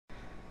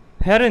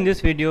Here in this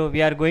video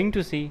we are going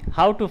to see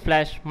how to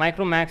flash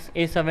micromax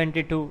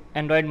A72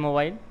 Android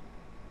mobile,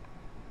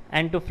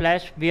 and to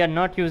flash we are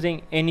not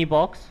using any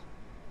box,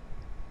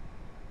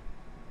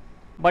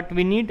 but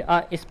we need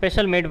a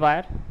special made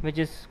wire which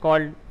is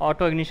called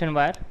auto ignition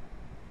wire,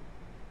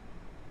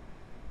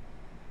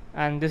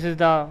 and this is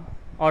the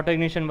auto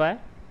ignition wire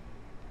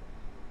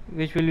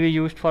which will be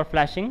used for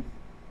flashing.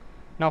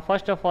 Now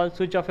first of all,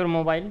 switch off your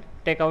mobile,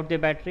 take out the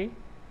battery.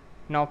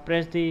 Now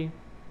press the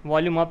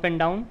volume up and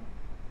down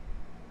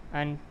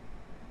and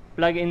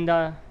plug in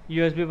the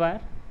USB wire.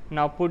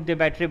 Now put the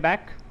battery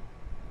back.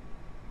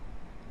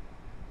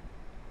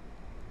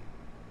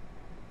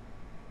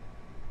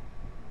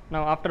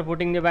 Now after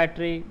putting the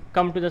battery,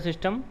 come to the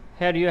system.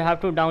 Here you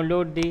have to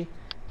download the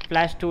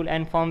flash tool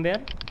and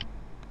firmware.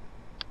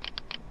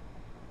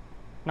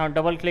 Now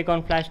double click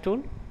on flash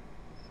tool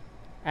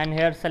and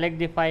here select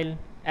the file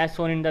as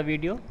shown in the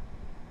video.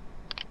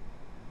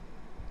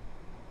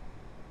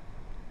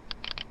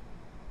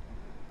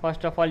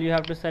 First of all, you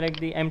have to select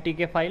the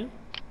MTK file.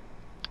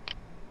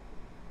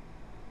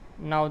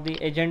 Now the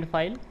agent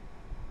file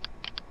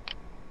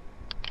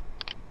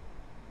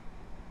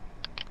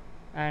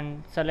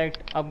and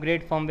select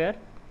upgrade firmware.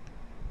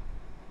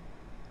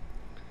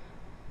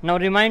 Now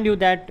remind you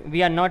that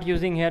we are not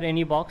using here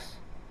any box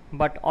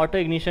but auto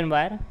ignition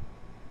wire,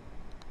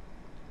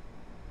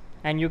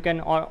 and you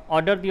can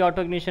order the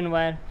auto ignition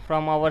wire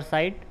from our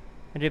site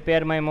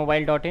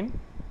repairmymobile.in.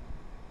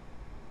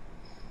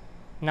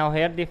 Now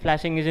here the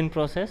flashing is in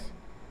process.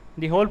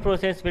 The whole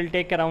process will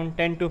take around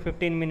 10 to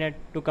 15 minutes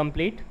to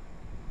complete.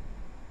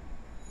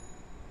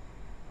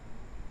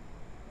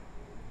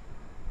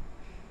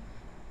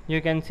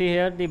 You can see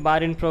here the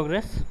bar in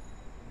progress.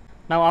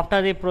 Now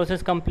after the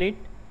process complete,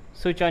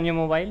 switch on your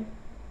mobile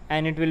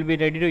and it will be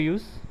ready to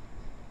use.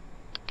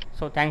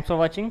 So thanks for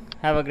watching.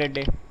 Have a great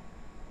day.